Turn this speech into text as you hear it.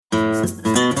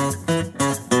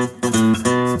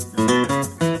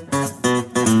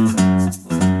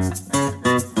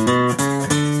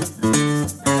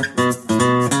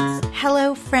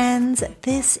Hello, friends.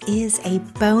 This is a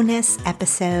bonus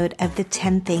episode of the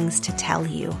 10 Things to Tell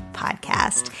You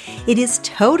podcast. It is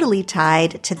totally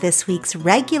tied to this week's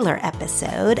regular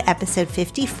episode, episode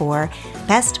 54,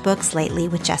 Best Books Lately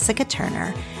with Jessica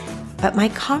Turner. But my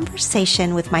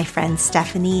conversation with my friend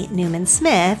Stephanie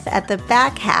Newman-Smith at the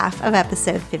back half of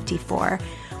episode 54,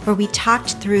 where we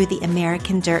talked through the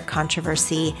American Dirt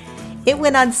controversy, it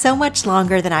went on so much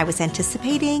longer than I was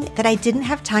anticipating that I didn't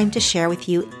have time to share with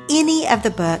you any of the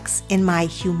books in my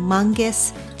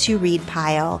humongous to-read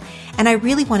pile, and I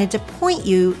really wanted to point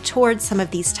you towards some of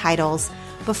these titles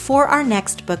before our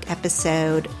next book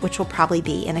episode, which will probably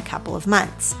be in a couple of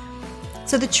months.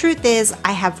 So the truth is,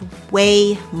 I have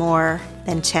way more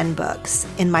than 10 books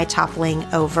in my toppling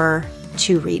over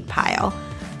to-read pile.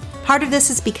 Part of this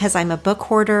is because I'm a book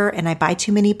hoarder and I buy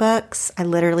too many books. I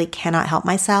literally cannot help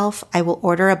myself. I will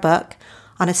order a book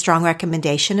on a strong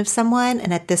recommendation of someone,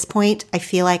 and at this point, I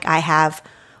feel like I have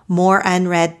more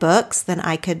unread books than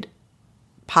I could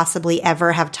possibly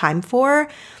ever have time for.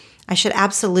 I should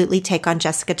absolutely take on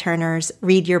Jessica Turner's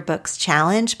Read Your Books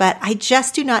challenge, but I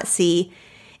just do not see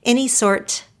any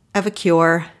sort of a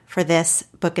cure for this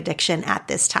book addiction at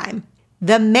this time.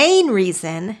 The main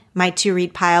reason my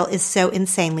to-read pile is so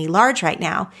insanely large right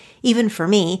now, even for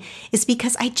me, is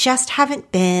because I just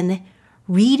haven't been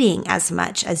reading as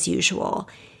much as usual.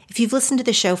 If you've listened to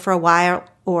the show for a while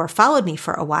or followed me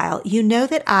for a while, you know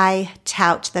that I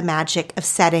tout the magic of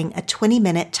setting a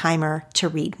 20-minute timer to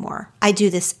read more. I do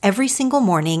this every single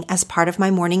morning as part of my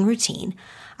morning routine.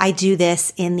 I do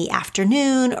this in the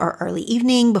afternoon or early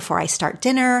evening before I start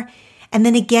dinner, and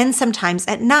then again sometimes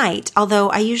at night,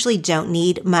 although I usually don't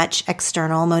need much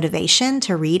external motivation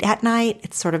to read at night.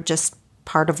 It's sort of just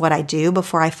part of what I do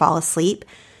before I fall asleep.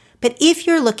 But if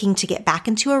you're looking to get back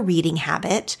into a reading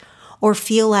habit or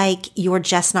feel like you're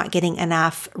just not getting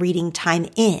enough reading time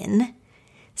in,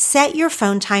 set your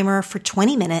phone timer for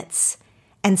 20 minutes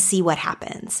and see what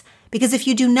happens. Because if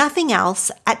you do nothing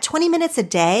else, at 20 minutes a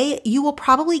day, you will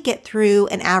probably get through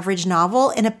an average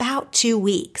novel in about 2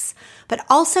 weeks. But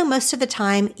also most of the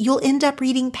time, you'll end up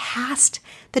reading past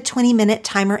the 20-minute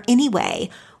timer anyway.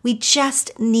 We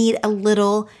just need a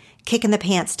little kick in the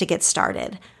pants to get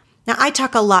started. Now, I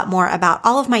talk a lot more about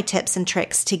all of my tips and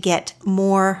tricks to get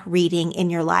more reading in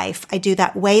your life. I do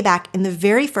that way back in the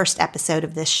very first episode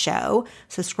of this show.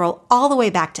 So scroll all the way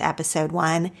back to episode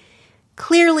 1.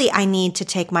 Clearly, I need to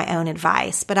take my own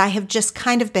advice, but I have just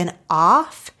kind of been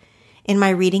off in my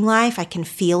reading life. I can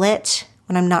feel it.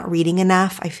 When I'm not reading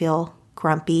enough, I feel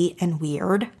grumpy and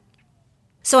weird.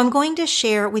 So I'm going to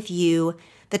share with you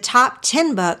the top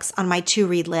 10 books on my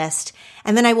to-read list,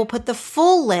 and then I will put the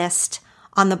full list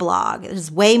on the blog. It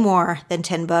is way more than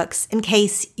 10 books in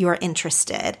case you're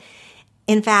interested.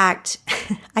 In fact,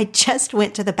 I just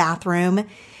went to the bathroom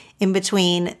in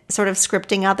between sort of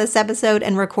scripting out this episode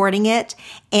and recording it.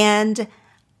 And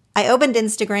I opened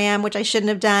Instagram, which I shouldn't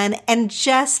have done, and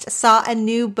just saw a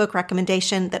new book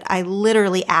recommendation that I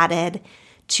literally added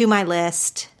to my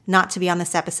list, not to be on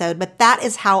this episode, but that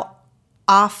is how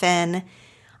often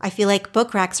I feel like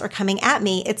book recs are coming at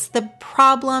me. It's the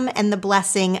problem and the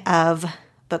blessing of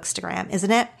Bookstagram, isn't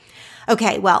it?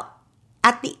 Okay, well,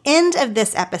 at the end of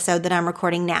this episode that I'm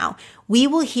recording now, we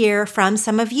will hear from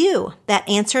some of you that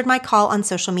answered my call on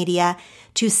social media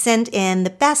to send in the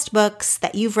best books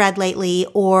that you've read lately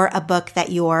or a book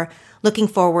that you're looking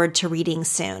forward to reading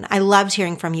soon. I loved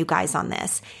hearing from you guys on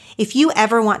this. If you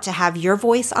ever want to have your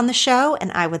voice on the show,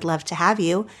 and I would love to have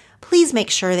you, please make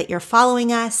sure that you're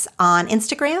following us on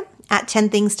Instagram at 10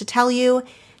 Things to Tell You.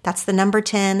 That's the number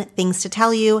 10 Things to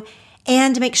Tell You.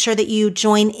 And make sure that you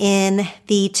join in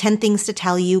the 10 Things to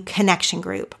Tell You connection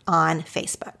group on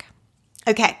Facebook.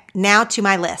 Okay, now to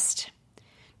my list.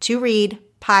 To read,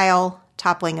 pile,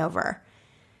 toppling over.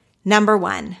 Number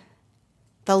 1,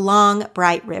 The Long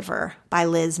Bright River by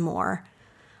Liz Moore.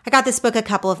 I got this book a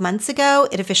couple of months ago.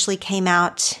 It officially came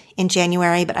out in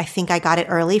January, but I think I got it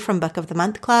early from Book of the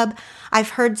Month Club. I've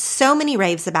heard so many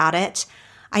raves about it.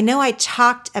 I know I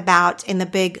talked about in the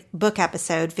big book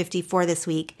episode 54 this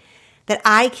week that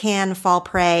I can fall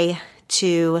prey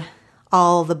to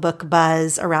all the book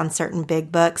buzz around certain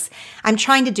big books. I'm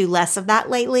trying to do less of that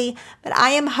lately, but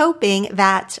I am hoping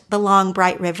that The Long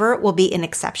Bright River will be an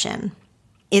exception.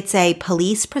 It's a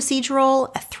police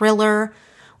procedural, a thriller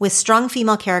with strong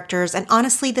female characters, and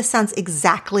honestly, this sounds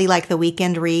exactly like the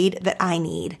weekend read that I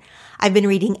need. I've been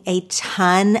reading a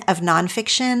ton of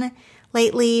nonfiction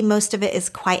lately. Most of it is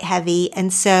quite heavy,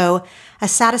 and so a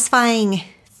satisfying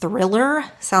thriller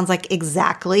sounds like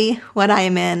exactly what I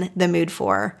am in the mood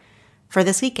for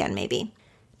this weekend, maybe.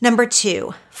 Number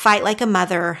 2, Fight Like a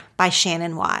Mother by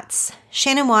Shannon Watts.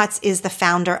 Shannon Watts is the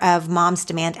founder of Moms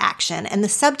Demand Action, and the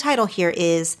subtitle here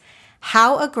is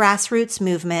How a Grassroots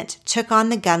Movement Took on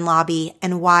the Gun Lobby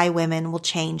and Why Women Will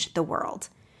Change the World.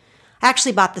 I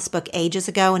actually bought this book ages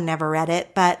ago and never read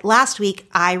it, but last week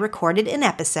I recorded an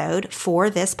episode for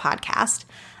this podcast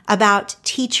about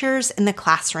teachers in the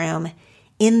classroom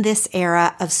in this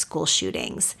era of school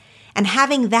shootings. And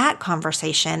having that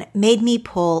conversation made me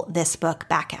pull this book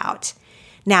back out.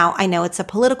 Now, I know it's a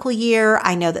political year.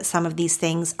 I know that some of these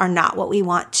things are not what we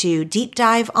want to deep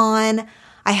dive on.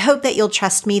 I hope that you'll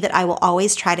trust me that I will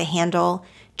always try to handle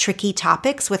tricky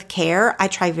topics with care. I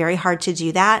try very hard to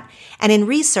do that. And in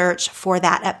research for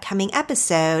that upcoming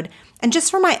episode, and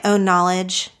just for my own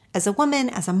knowledge as a woman,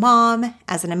 as a mom,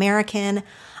 as an American,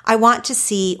 I want to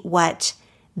see what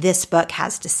this book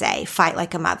has to say, Fight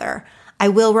Like a Mother. I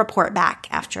will report back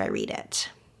after I read it.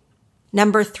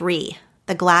 Number 3,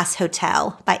 The Glass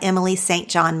Hotel by Emily St.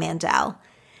 John Mandel.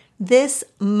 This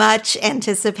much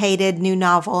anticipated new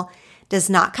novel does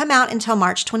not come out until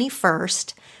March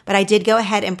 21st, but I did go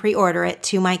ahead and pre-order it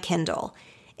to my Kindle.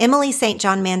 Emily St.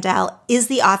 John Mandel is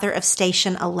the author of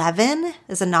Station 11,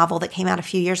 is a novel that came out a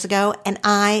few years ago, and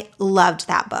I loved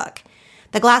that book.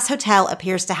 The Glass Hotel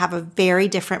appears to have a very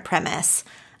different premise,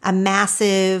 a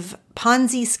massive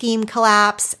Ponzi scheme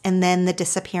collapse, and then the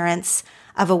disappearance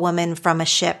of a woman from a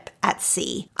ship at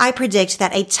sea. I predict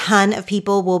that a ton of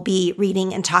people will be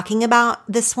reading and talking about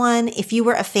this one. If you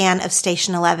were a fan of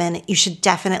Station 11, you should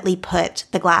definitely put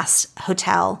The Glass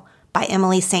Hotel by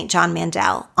Emily St. John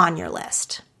Mandel on your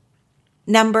list.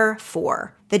 Number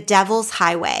 4, The Devil's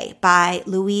Highway by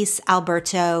Luis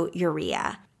Alberto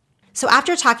Urrea. So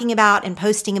after talking about and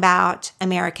posting about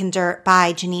American Dirt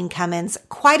by Janine Cummins,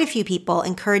 quite a few people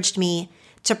encouraged me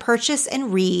to purchase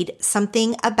and read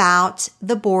something about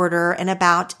the border and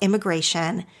about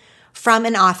immigration from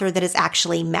an author that is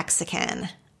actually Mexican.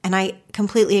 And I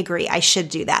completely agree. I should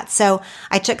do that. So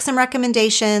I took some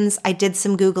recommendations. I did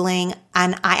some Googling,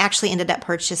 and I actually ended up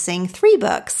purchasing 3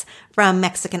 books from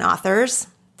Mexican authors.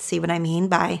 See what I mean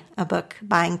by a book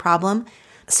buying problem?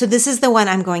 So this is the one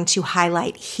I'm going to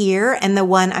highlight here and the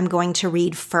one I'm going to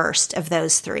read first of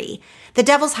those 3. The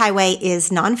Devil's Highway is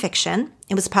nonfiction.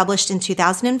 It was published in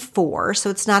 2004, so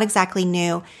it's not exactly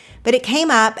new, but it came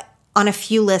up on a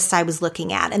few lists I was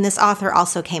looking at, and this author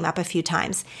also came up a few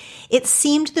times. It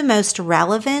seemed the most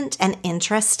relevant and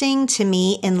interesting to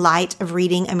me in light of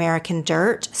reading American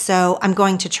Dirt, so I'm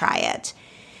going to try it.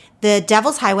 The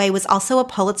Devil's Highway was also a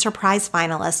Pulitzer Prize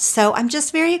finalist, so I'm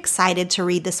just very excited to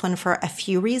read this one for a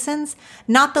few reasons,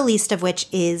 not the least of which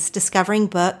is discovering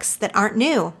books that aren't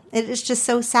new. It is just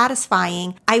so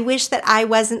satisfying. I wish that I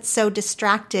wasn't so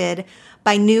distracted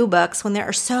by new books when there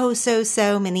are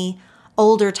so many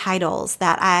older titles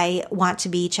that I want to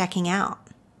be checking out.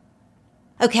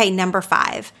 Okay, number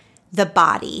 5, The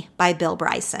Body by Bill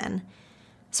Bryson.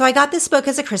 So I got this book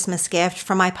as a Christmas gift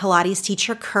from my Pilates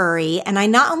teacher, Curry, and I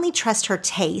not only trust her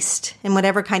taste in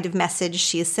whatever kind of message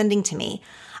she is sending to me,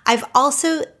 I've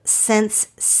also since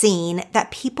seen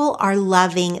that people are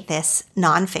loving this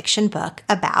nonfiction book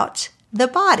about the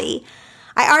body.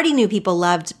 I already knew people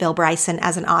loved Bill Bryson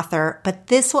as an author, but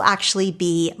this will actually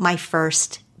be my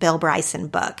first Bill Bryson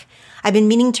book. I've been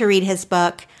meaning to read his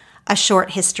book, A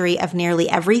Short History of Nearly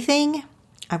Everything.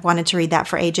 I've wanted to read that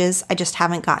for ages. I just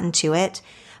haven't gotten to it.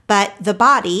 But The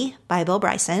Body by Bill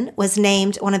Bryson was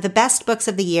named one of the best books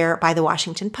of the year by the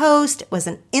Washington Post. It was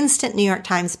an instant New York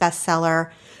Times bestseller.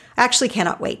 I actually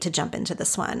cannot wait to jump into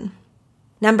this one.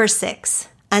 Number 6,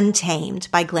 Untamed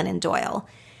by Glennon Doyle.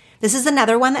 This is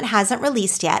another one that hasn't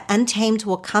released yet. Untamed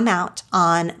will come out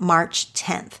on March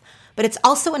 10th, but it's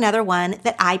also another one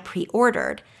that I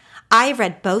pre-ordered. I've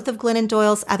read both of Glennon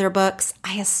Doyle's other books.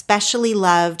 I especially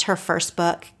loved her first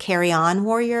book, Carry On,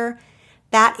 Warrior.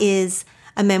 That is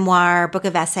a memoir, book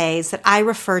of essays that I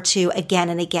refer to again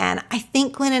and again. I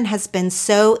think Glennon has been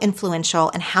so influential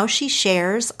in how she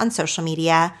shares on social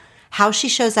media, how she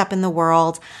shows up in the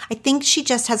world. I think she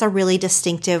just has a really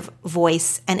distinctive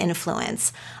voice and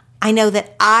influence. I know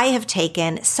that I have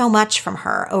taken so much from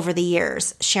her over the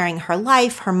years, sharing her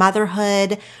life, her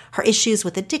motherhood, her issues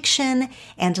with addiction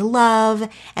and love.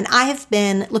 And I have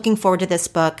been looking forward to this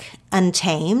book,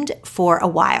 Untamed, for a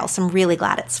while. So I'm really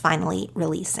glad it's finally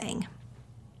releasing.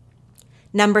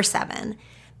 Number 7,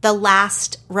 The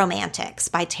Last Romantics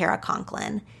by Tara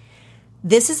Conklin.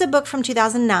 This is a book from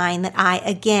 2009 that I,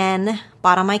 again,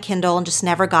 bought on my Kindle and just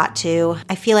never got to.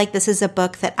 I feel like this is a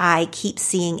book that I keep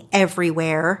seeing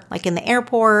everywhere, like in the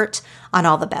airport, on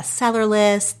all the bestseller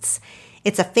lists.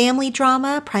 It's a family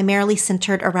drama, primarily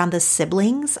centered around the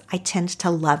siblings. I tend to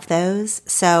love those.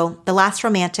 So The Last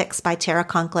Romantics by Tara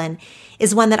Conklin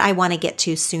is one that I want to get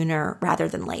to sooner rather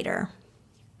than later.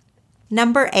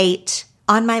 Number 8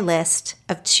 on my list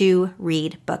of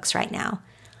to-read books right now,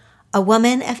 A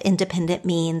Woman of Independent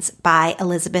Means by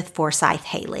Elizabeth Forsyth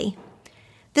Haley.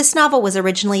 This novel was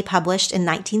originally published in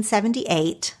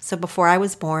 1978, so before I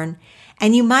was born,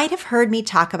 and you might have heard me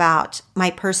talk about my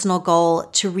personal goal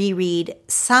to reread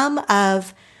some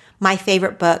of my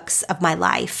favorite books of my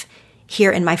life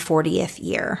here in my 40th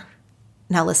year.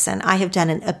 Now listen, I have done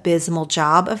an abysmal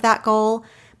job of that goal,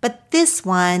 but this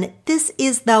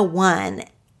is the one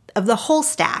of the whole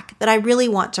stack that I really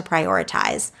want to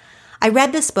prioritize. I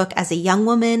read this book as a young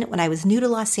woman when I was new to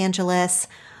Los Angeles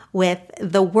with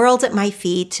the world at my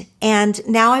feet, and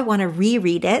now I want to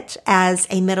reread it as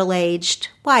a middle-aged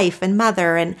wife and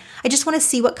mother, and I just want to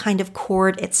see what kind of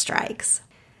chord it strikes.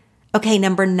 Okay,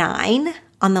 number 9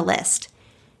 on the list,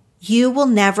 You Will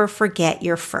Never Forget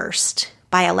Your First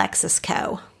by Alexis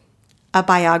Coe, a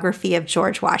biography of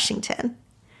George Washington.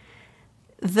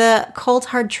 The cold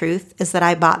hard truth is that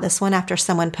I bought this one after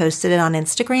someone posted it on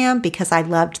Instagram because I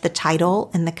loved the title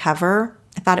and the cover.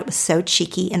 I thought it was so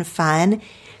cheeky and fun.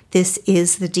 This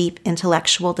is the deep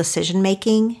intellectual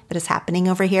decision-making that is happening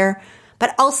over here.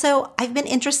 But also, I've been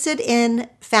interested in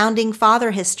founding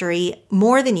father history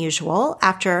more than usual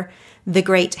after the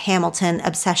great Hamilton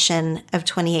obsession of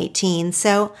 2018.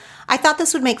 So I thought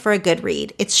this would make for a good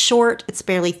read. It's short. It's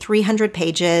barely 300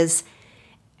 pages.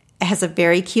 It has a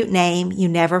very cute name. You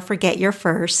never forget your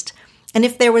first. And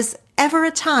if there was ever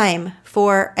a time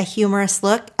for a humorous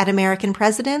look at American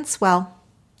presidents, well,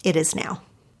 it is now.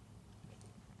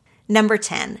 Number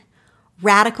 10,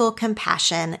 Radical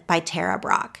Compassion by Tara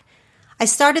Brach. I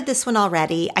started this one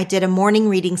already. I did a morning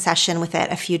reading session with it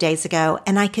a few days ago,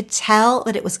 and I could tell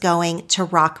that it was going to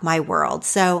rock my world.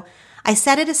 So I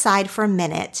set it aside for a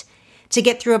minute to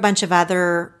get through a bunch of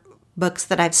other books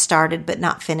that I've started but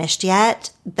not finished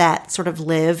yet that sort of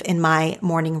live in my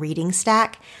morning reading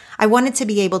stack. I wanted to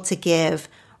be able to give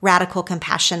Radical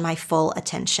Compassion my full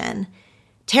attention.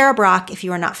 Tara Brach, if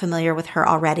you are not familiar with her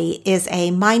already, is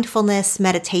a mindfulness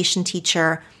meditation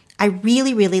teacher. I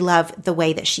really, really love the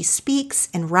way that she speaks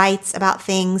and writes about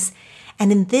things.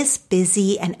 And in this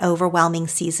busy and overwhelming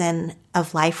season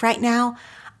of life right now,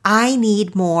 I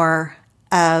need more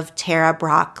of Tara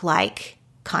Brach-like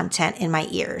content in my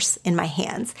ears, in my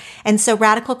hands. And so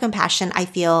Radical Compassion, I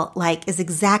feel like, is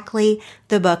exactly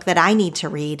the book that I need to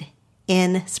read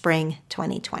in spring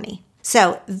 2020.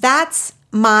 So that's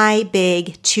my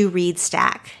big to-read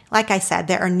stack. Like I said,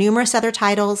 there are numerous other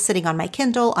titles sitting on my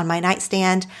Kindle, on my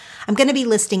nightstand. I'm going to be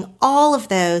listing all of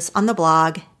those on the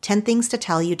blog,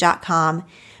 10thingstotellyou.com,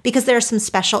 because there are some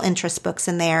special interest books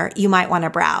in there you might want to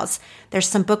browse. There's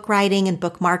some book writing and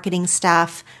book marketing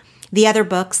stuff, the other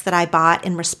books that I bought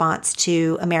in response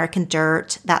to American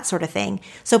Dirt, that sort of thing.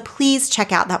 So please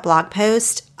check out that blog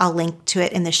post. I'll link to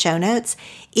it in the show notes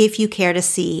if you care to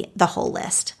see the whole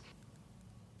list.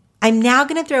 I'm now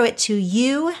going to throw it to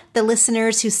you, the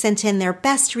listeners who sent in their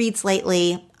best reads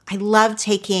lately. I love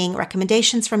taking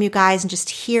recommendations from you guys and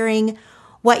just hearing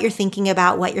what you're thinking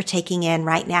about, what you're taking in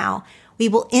right now. We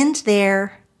will end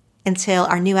there until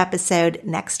our new episode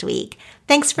next week.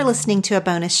 Thanks for listening to a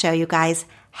bonus show, you guys.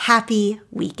 Happy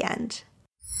weekend.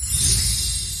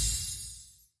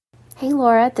 Hey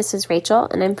Laura, this is Rachel,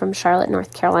 and I'm from Charlotte,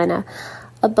 North Carolina.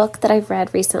 A book that I've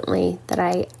read recently that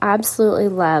I absolutely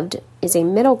loved is a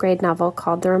middle grade novel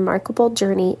called The Remarkable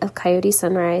Journey of Coyote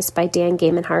Sunrise by Dan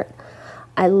Gamenhart.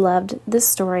 I loved this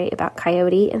story about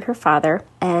Coyote and her father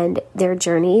and their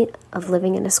journey of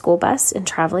living in a school bus and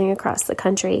traveling across the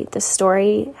country. The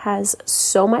story has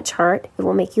so much heart. It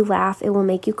will make you laugh. It will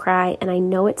make you cry. And I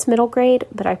know it's middle grade,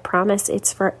 but I promise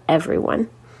it's for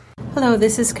everyone. Hello,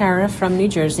 this is Kara from New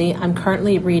Jersey. I'm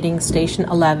currently reading Station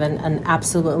 11 and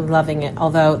absolutely loving it,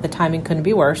 although the timing couldn't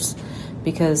be worse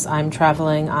because I'm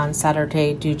traveling on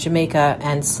Saturday to Jamaica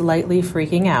and slightly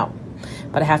freaking out.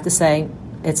 But I have to say,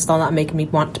 it's still not making me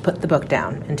want to put the book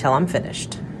down until I'm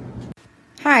finished.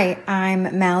 Hi,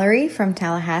 I'm Mallory from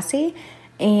Tallahassee,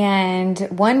 and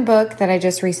one book that I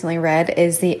just recently read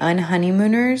is The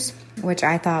Unhoneymooners, which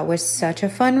I thought was such a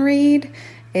fun read.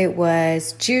 It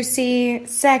was juicy,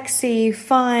 sexy,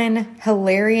 fun,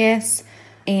 hilarious,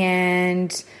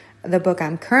 and the book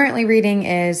I'm currently reading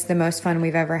is the most fun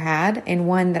we've ever had, and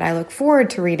one that I look forward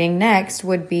to reading next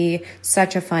would be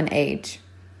Such a Fun Age.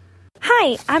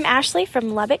 Hi, I'm Ashley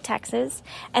from Lubbock, Texas,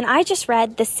 and I just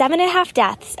read The 7.5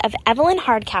 Deaths of Evelyn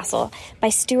Hardcastle by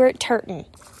Stuart Turton.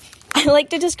 I like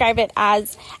to describe it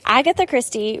as Agatha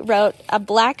Christie wrote a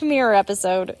Black Mirror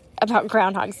episode about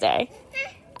Groundhog's Day.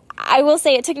 I will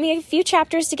say it took me a few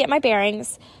chapters to get my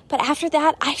bearings, but after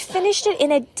that, I finished it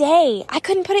in a day. I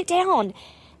couldn't put it down.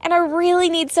 And I really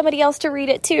need somebody else to read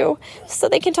it too, so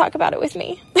they can talk about it with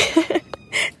me.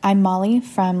 I'm Molly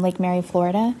from Lake Mary,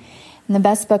 Florida. And the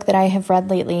best book that I have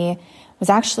read lately was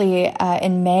actually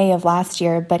in May of last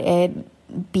year, but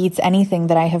it beats anything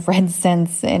that I have read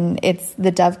since. And it's The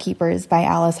Dove Keepers by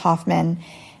Alice Hoffman.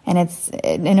 And it's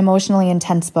an emotionally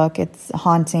intense book. It's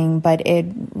haunting, but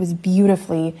it was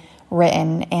beautifully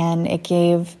written, and it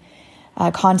gave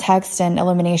context and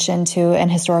illumination to an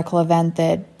historical event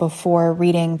that before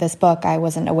reading this book I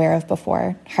wasn't aware of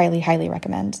before. Highly, highly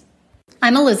recommend.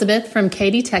 I'm Elizabeth from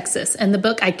Katy, Texas, and the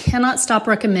book I cannot stop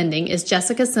recommending is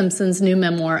Jessica Simpson's new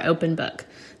memoir, Open Book.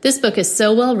 This book is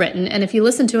so well written, and if you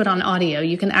listen to it on audio,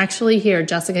 you can actually hear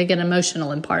Jessica get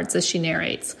emotional in parts as she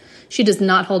narrates. She does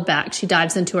not hold back. She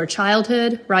dives into her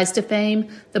childhood, rise to fame,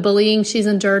 the bullying she's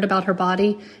endured about her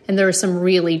body, and there is some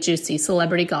really juicy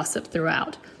celebrity gossip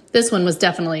throughout. This one was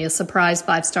definitely a surprise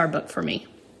 5-star book for me.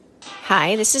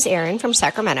 Hi, this is Erin from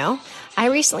Sacramento. I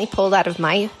recently pulled out of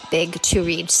my big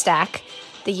to-read stack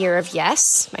The Year of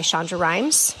Yes by Shonda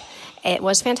Rhimes. It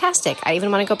was fantastic. I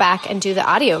even want to go back and do the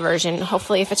audio version,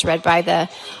 hopefully if it's read by the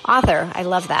author. I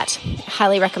love that.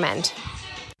 Highly recommend.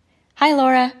 Hi,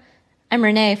 Laura. I'm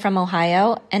Renee from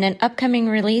Ohio, and an upcoming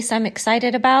release I'm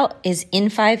excited about is In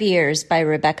 5 Years by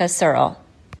Rebecca Searle.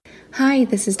 Hi,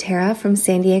 this is Tara from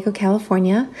San Diego,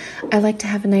 California. I like to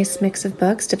have a nice mix of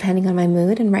books depending on my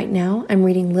mood, and right now I'm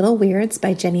reading Little Weirds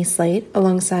by Jenny Slate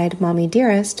alongside Mommy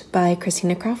Dearest by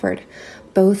Christina Crawford.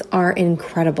 Both are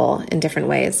incredible in different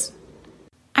ways.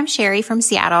 I'm Sherry from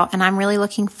Seattle, and I'm really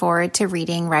looking forward to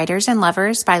reading Writers and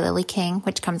Lovers by Lily King,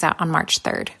 which comes out on March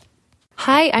 3rd.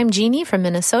 Hi, I'm Jeannie from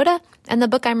Minnesota, and the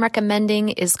book I'm recommending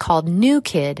is called New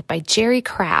Kid by Jerry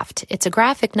Craft. It's a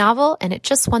graphic novel, and it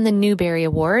just won the Newbery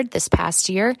Award this past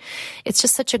year. It's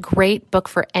just such a great book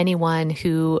for anyone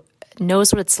who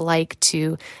knows what it's like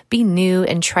to be new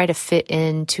and try to fit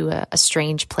into a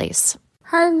strange place.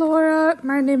 Hi, Laura.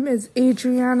 My name is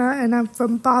Adriana, and I'm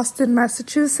from Boston,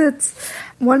 Massachusetts.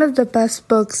 One of the best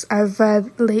books I've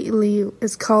read lately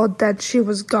is called That She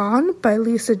Was Gone by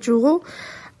Lisa Jewell.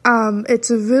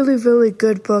 It's a really, really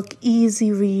good book,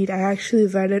 easy read. I actually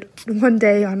read it one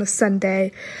day on a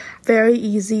Sunday. Very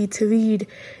easy to read.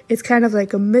 It's kind of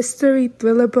like a mystery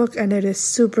thriller book, and it is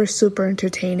super, super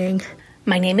entertaining.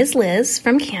 My name is Liz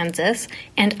from Kansas,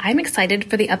 and I'm excited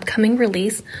for the upcoming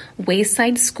release,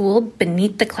 Wayside School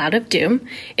Beneath the Cloud of Doom.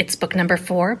 It's book number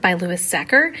 4 by Louis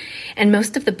Sachar, and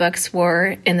most of the books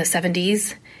were in the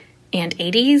 70s and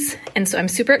 80s, and so I'm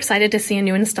super excited to see a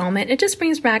new installment. It just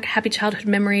brings back happy childhood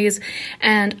memories,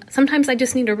 and sometimes I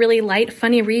just need a really light,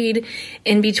 funny read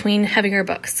in between heavier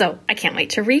books, so I can't wait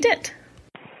to read it.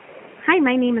 Hi,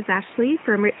 my name is Ashley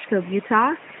from Richfield,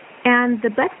 Utah, and the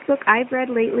best book I've read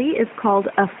lately is called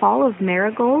A Fall of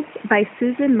Marigolds by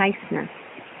Susan Meissner.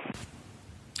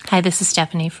 Hi, this is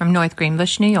Stephanie from North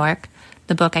Greenbush, New York.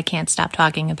 The book I can't stop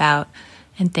talking about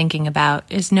and thinking about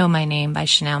is Know My Name by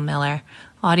Chanel Miller.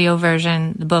 Audio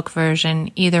version, the book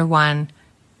version, either one,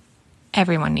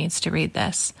 everyone needs to read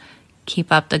this.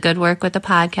 Keep up the good work with the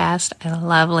podcast. I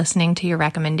love listening to your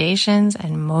recommendations,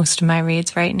 and most of my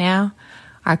reads right now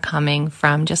are coming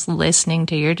from just listening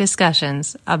to your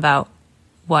discussions about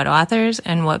what authors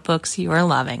and what books you are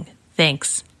loving.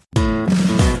 Thanks.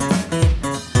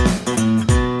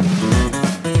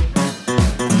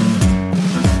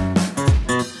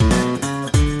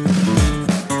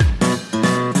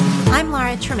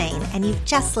 Tremaine, and you've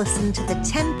just listened to the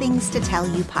 10 Things to Tell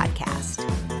You podcast.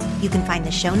 You can find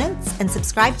the show notes and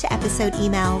subscribe to episode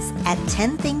emails at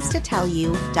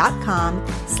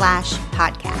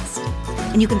 10thingstotellyou.com/podcast.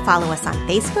 And you can follow us on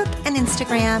Facebook and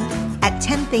Instagram at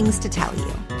 10 Things to Tell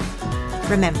You.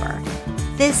 Remember,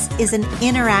 this is an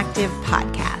interactive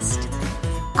podcast.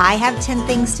 I have 10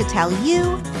 things to tell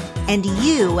you, and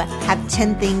you have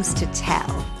 10 things to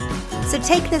tell. So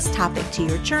take this topic to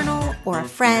your journal or a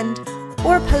friend,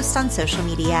 or post on social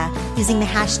media using the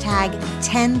hashtag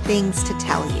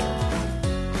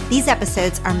 10thingstotellyou. These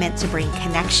episodes are meant to bring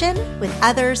connection with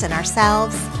others and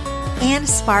ourselves and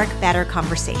spark better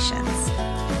conversations.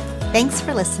 Thanks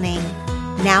for listening.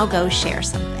 Now go share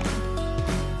something.